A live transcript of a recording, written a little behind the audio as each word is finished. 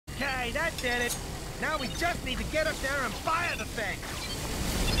Okay, that did it. Now we just need to get up there and fire the thing.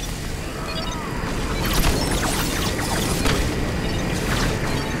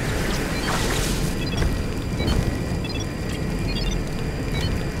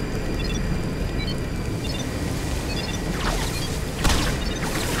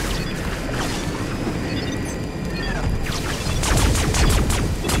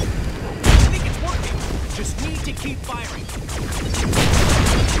 Keep firing.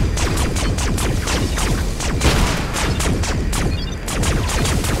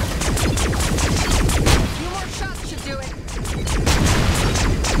 A few more shots should do it.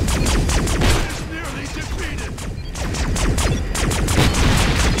 It's nearly defeated.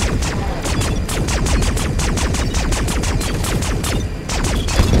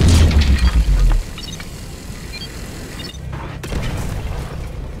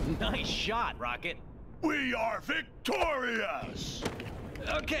 Nice shot, Rocket. We are victorious!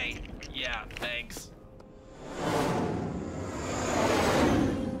 Okay, yeah, thanks.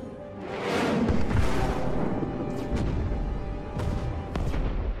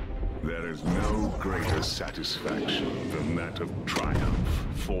 There is no greater satisfaction than that of triumph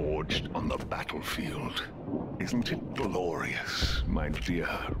forged on the battlefield. Isn't it glorious, my dear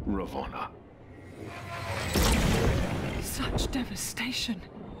Ravonna? Such devastation.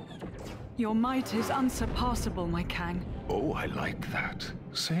 Your might is unsurpassable, my Kang. Oh, I like that.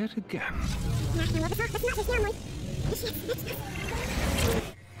 Say it again.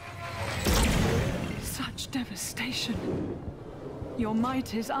 Such devastation. Your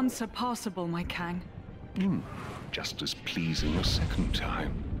might is unsurpassable, my Kang. Just as pleasing a second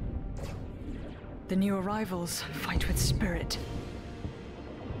time. The new arrivals fight with spirit.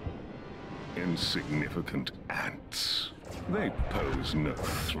 Insignificant ants. They pose no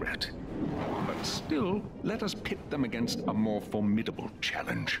threat. But still, let us pit them against a more formidable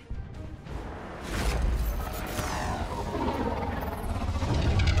challenge.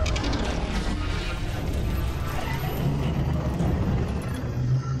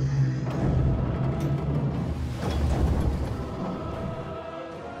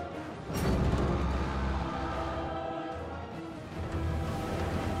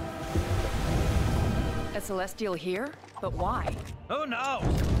 A Celestial here? But why? Who knows?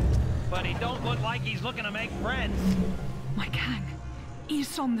 But he don't look like he's looking to make friends. My Kang,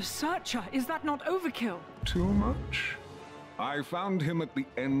 Isom the Searcher, is that not overkill? Too much? I found him at the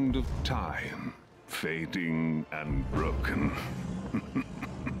end of time, fading and broken.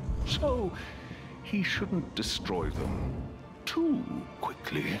 So, he shouldn't destroy them too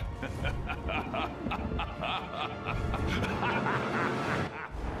quickly.